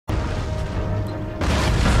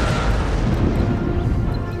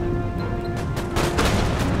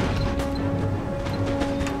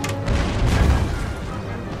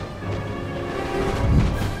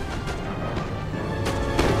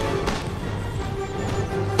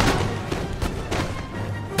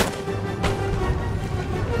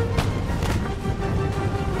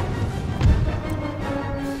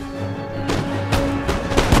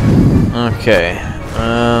Okay.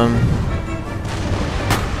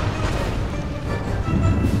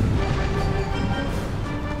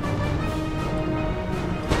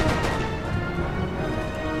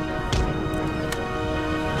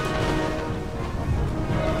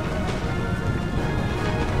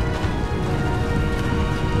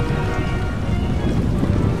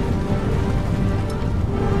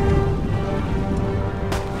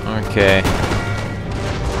 Okay.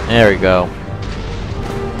 There we go.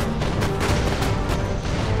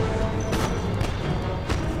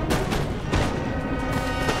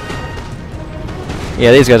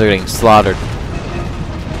 Yeah, these guys are getting slaughtered.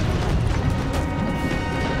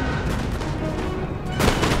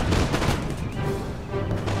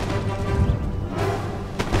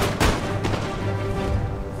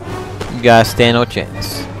 You guys stand no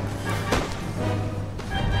chance.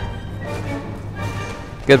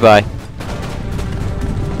 Goodbye.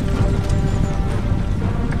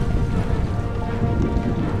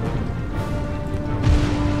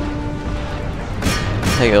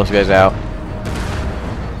 Take those guys out.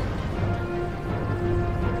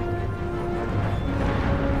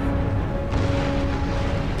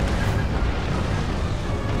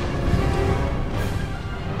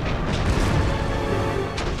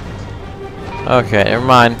 Okay, never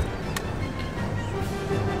mind.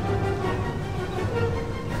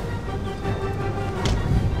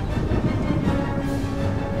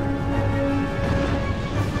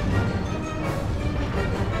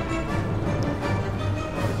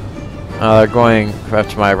 They're going up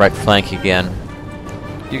to my right flank again.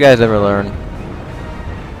 You guys ever learn?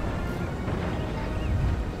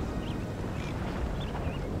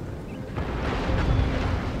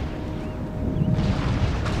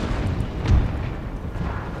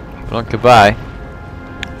 Well, goodbye.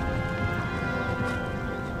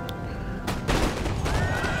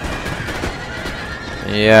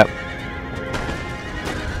 Yep.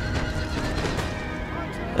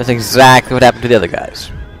 That's exactly what happened to the other guys.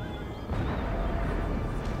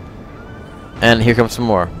 And here comes some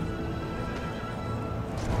more.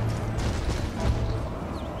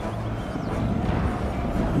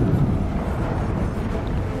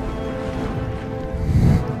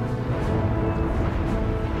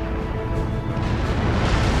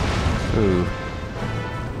 Ooh.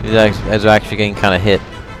 These guys are actually getting kind of hit.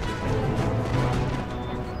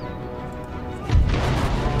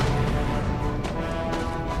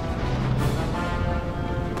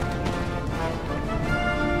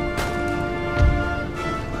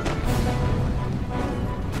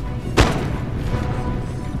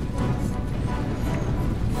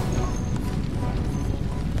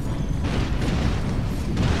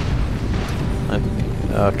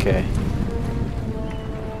 Okay.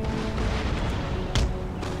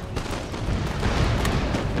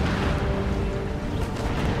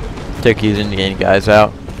 Take these Indian guys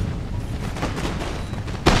out.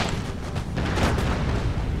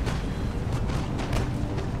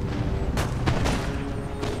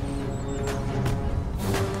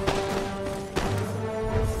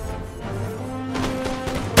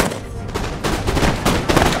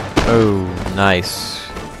 Oh, nice.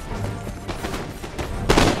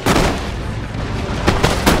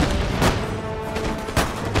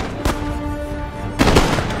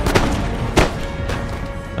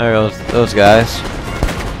 There goes those guys.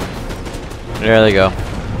 There they go.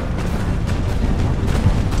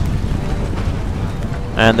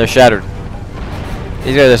 And they're shattered.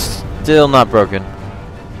 These guys are still not broken.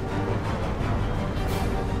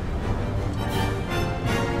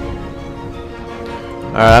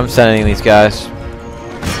 Alright, I'm sending these guys.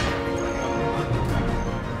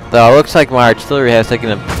 Though it looks like my artillery has taken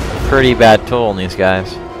a pretty bad toll on these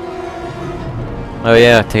guys. Oh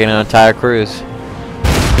yeah, taking an entire cruise.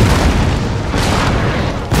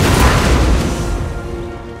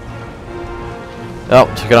 Oh,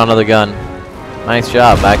 took out another gun. Nice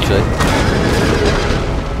job, actually.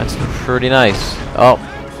 That's pretty nice. Oh.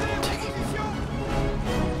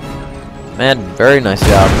 Man, very nice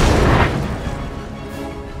job.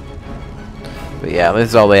 But yeah, this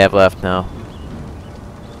is all they have left now.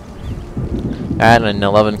 And an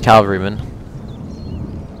 11 cavalryman.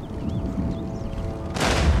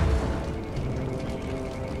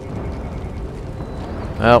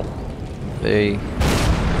 Well, they...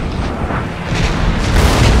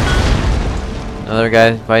 Another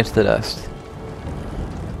guy bites the dust.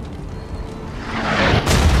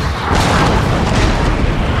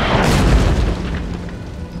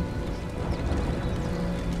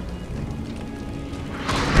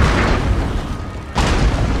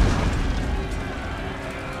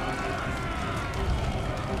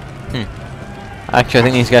 Actually, I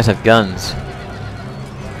think these guys have guns.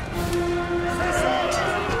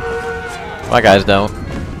 My guys don't.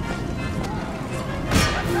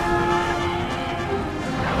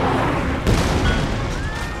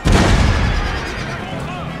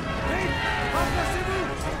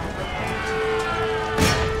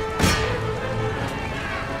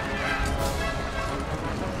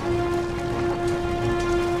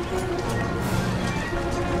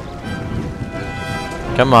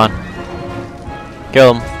 Come on.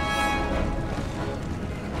 Kill him.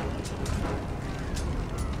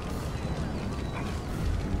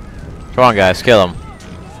 Come on, guys, kill him.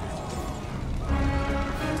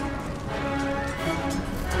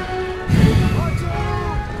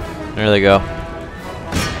 There they go.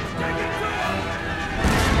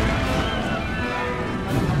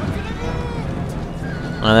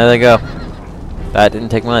 And there they go. That didn't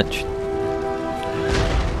take much.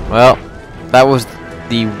 Well, that was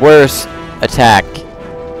the worst attack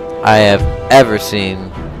I have ever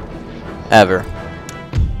seen. Ever.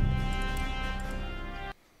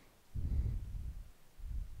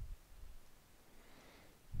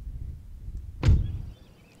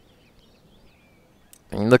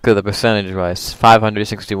 And look at the percentage wise.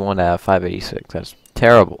 561 out of 586. That's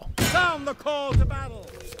terrible. Sound the call to battle.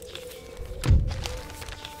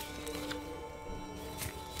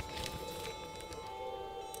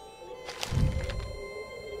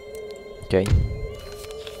 Okay.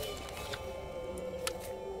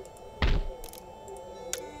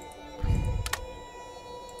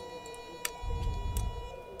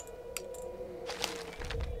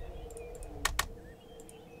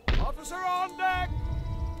 Officer on deck.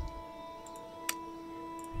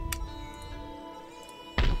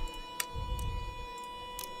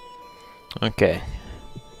 Okay.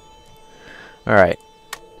 Alright.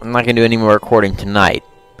 I'm not going to do any more recording tonight.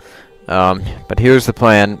 But here's the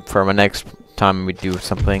plan for my next time we do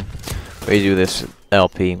something. We do this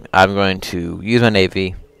LP. I'm going to use my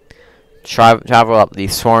Navy, travel up the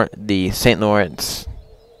St. Lawrence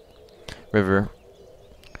River,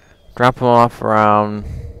 drop them off around,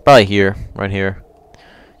 probably here, right here,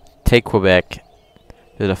 take Quebec.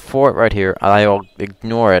 There's a fort right here. I'll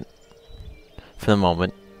ignore it for the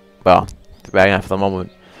moment. Well, not for the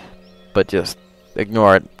moment, but just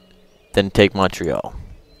ignore it, then take Montreal.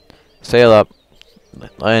 Sail up,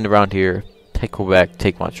 land around here, take Quebec,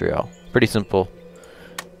 take Montreal. Pretty simple,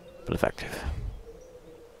 but effective.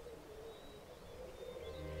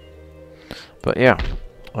 But yeah,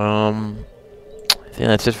 I think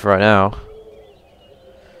that's it for right now.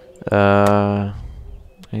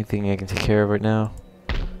 Anything I can take care of right now?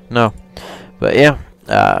 No. But yeah,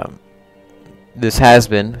 this has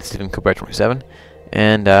been Stephen Cobra 27,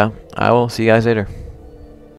 and I will see you guys later.